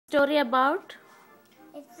story about?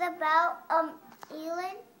 It's about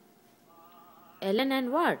Ellen. Ellen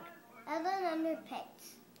and what? Ellen and her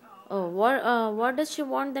pets. Oh, what does she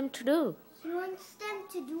want them to do? She wants them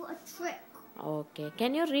to do a trick. Okay.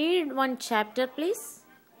 Can you read one chapter, please?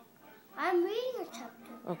 I'm reading a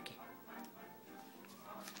chapter. Okay.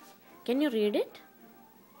 Can you read it?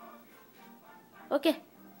 Okay.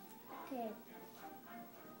 Okay.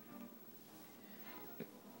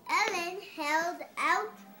 Ellen held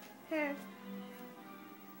out her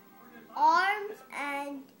arms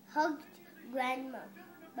and hugged Grandma,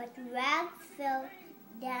 but Rags fell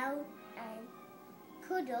down and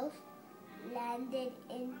Cuddles landed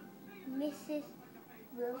in Mrs.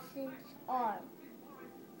 Wilson's arm.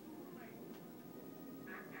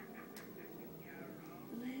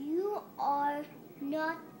 "You are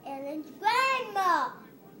not Ellen's grandma,"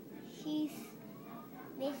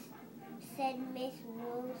 said Miss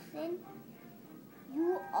Wilson.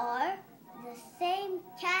 "You are the same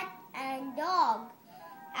cat and dog.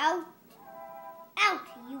 Out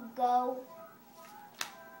you go.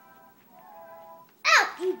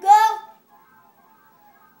 Out you go."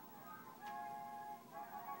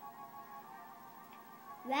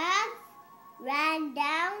 Rags ran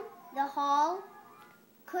down the hall.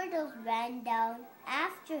 Cuddles ran down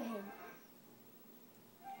after him.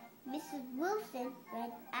 Mrs. Wilson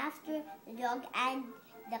ran after the dog and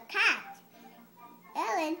the cat.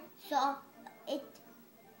 Ellen saw it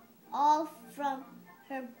all from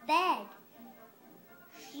her bed.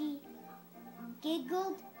 She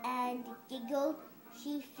giggled and giggled.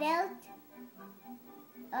 She felt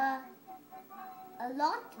a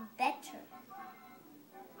lot better.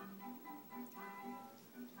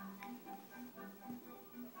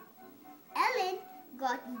 Ellen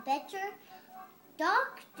got better.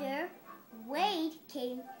 Dr. Wade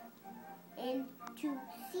came in to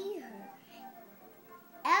see her.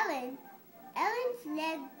 Ellen's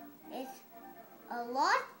leg is a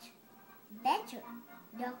lot better,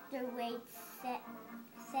 Dr. Wade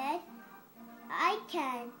said.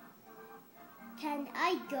 Can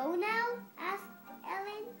I go now?" asked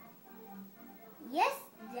Ellen. "Yes,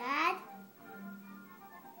 Dad."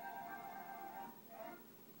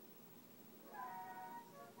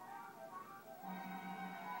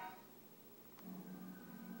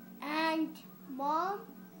 "And Mom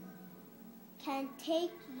can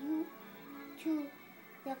take you to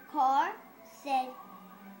the car," said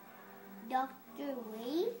Dr.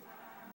 Wade.